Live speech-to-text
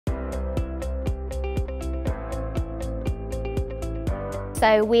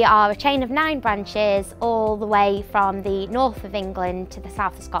So we are a chain of 9 branches all the way from the north of England to the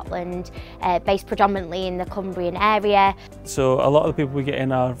south of Scotland, based predominantly in the Cumbrian area. So a lot of the people we get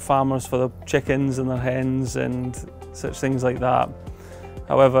in are farmers for their chickens and their hens and such things like that.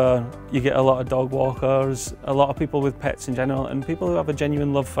 However, you get a lot of dog walkers, a lot of people with pets in general, and people who have a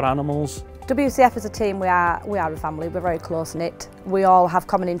genuine love for animals. WCF as a team, we are a family, we're very close-knit. We all have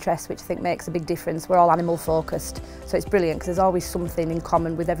common interests, which I think makes a big difference. We're all animal focused, so it's brilliant because there's always something in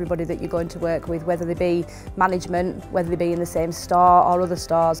common with everybody that you're going to work with, whether they be management, whether they be in the same store or other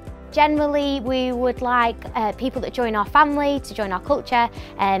stores. Generally, we would like people that join our family to join our culture,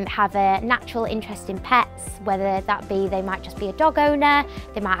 have a natural interest in pets, whether that be they might just be a dog owner,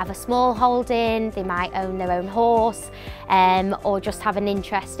 they might have a small holding, they might own their own horse, or just have an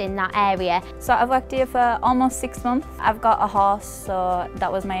interest in that area. So I've worked here for almost 6 months. I've got a horse, so that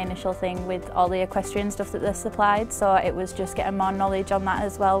was my initial thing with all the equestrian stuff that they supplied, so it was just getting more knowledge on that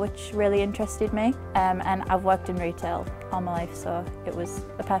as well, which really interested me. And I've worked in retail all my life, so it was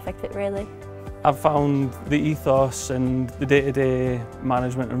a perfect fit really. I've found the ethos and the day-to-day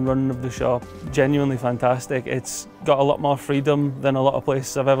management and running of the shop genuinely fantastic. It's got a lot more freedom than a lot of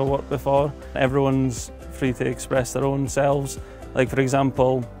places I've ever worked before. Everyone's free to express their own selves. Like for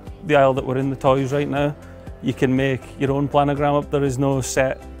example, the aisle that we're in, the toys right now, you can make your own planogram up. There is no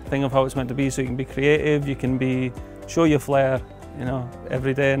set thing of how it's meant to be, so you can be creative, you can show your flair, you know,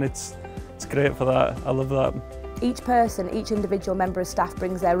 every day, and it's great for that. I love that. Each person, each individual member of staff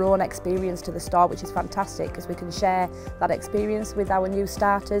brings their own experience to the store, which is fantastic because we can share that experience with our new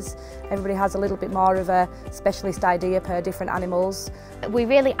starters. Everybody has a little bit more of a specialist idea per different animals. We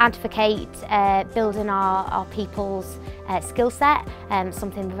really advocate building our people's skill set,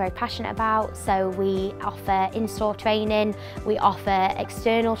 something we're very passionate about. So we offer in-store training, we offer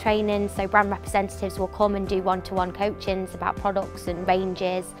external training, so brand representatives will come and do one-to-one coachings about products and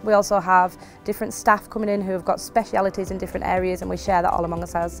ranges. We also have different staff coming in who have got specialities in different areas, and we share that all among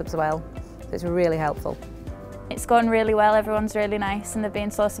ourselves as well. So it's really helpful. It's gone really well, everyone's really nice and they've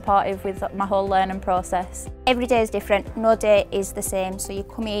been so supportive with my whole learning process. Every day is different, no day is the same, so you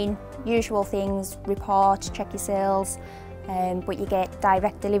come in, usual things, report, check your sales, but you get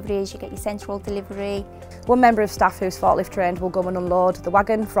direct deliveries, you get your central delivery. One member of staff who's forklift trained will go and unload the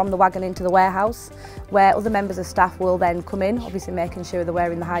wagon from the wagon into the warehouse, where other members of staff will then come in, obviously making sure they're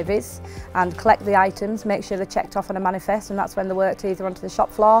wearing the high vis, and collect the items, make sure they're checked off on a manifest, and that's when they're worked either onto the shop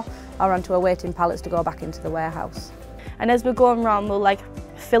floor or onto a waiting pallets to go back into the warehouse. And as we're going around, we'll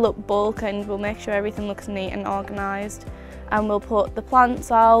fill up bulk and we'll make sure everything looks neat and organised. And we'll put the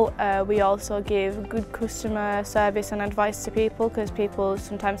plants out. We also give good customer service and advice to people because people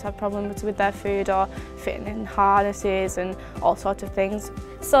sometimes have problems with their food or fitting in harnesses and all sorts of things.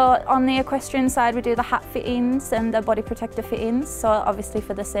 So on the equestrian side we do the hat fittings and the body protector fittings, so obviously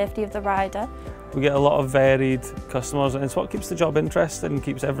for the safety of the rider. We get a lot of varied customers, and it's what keeps the job interesting and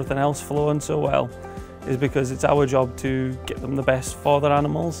keeps everything else flowing so well, is because it's our job to get them the best for their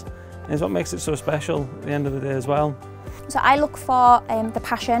animals. And it's what makes it so special at the end of the day as well. So I look for the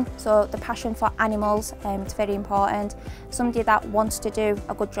passion, so the passion for animals, it's very important. Somebody that wants to do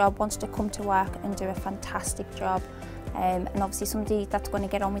a good job, wants to come to work and do a fantastic job. And obviously somebody that's going to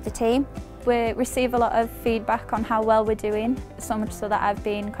get on with the team. We receive a lot of feedback on how well we're doing, so much so that I've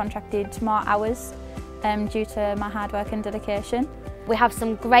been contracted more hours due to my hard work and dedication. We have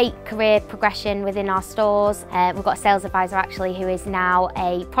some great career progression within our stores. We've got a sales advisor actually who is now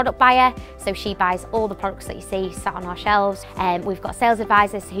a product buyer, so she buys all the products that you see sat on our shelves. We've got sales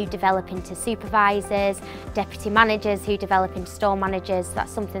advisors who develop into supervisors, deputy managers who develop into store managers.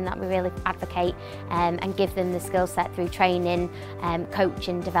 That's something that we really advocate and give them the skill set through training,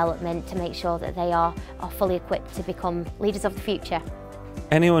 coaching, development to make sure that they are fully equipped to become leaders of the future.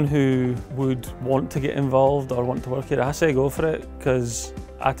 Anyone who would want to get involved or want to work here, I say go for it, because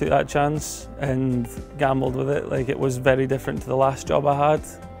I took that chance and gambled with it. It was very different to the last job I had,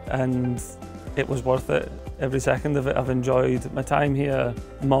 and it was worth it. Every second of it. I've enjoyed my time here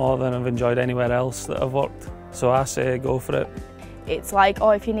more than I've enjoyed anywhere else that I've worked. So I say go for it. It's like,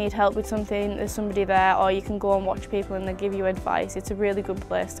 oh, if you need help with something, there's somebody there, or you can go and watch people and they give you advice. It's a really good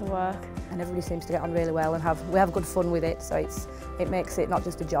place to work. And everybody seems to get on really well, and we have good fun with it, so it makes it not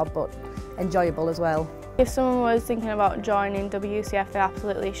just a job but enjoyable as well. If someone was thinking about joining WCF, they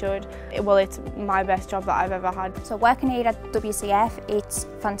absolutely should. Well, it's my best job that I've ever had. So working here at WCF, it's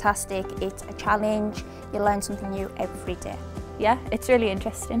fantastic, it's a challenge, you learn something new every day. Yeah, it's really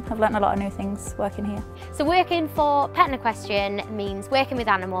interesting. I've learnt a lot of new things working here. So working for Pet Equestrian means working with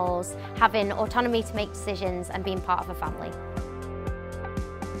animals, having autonomy to make decisions and being part of a family.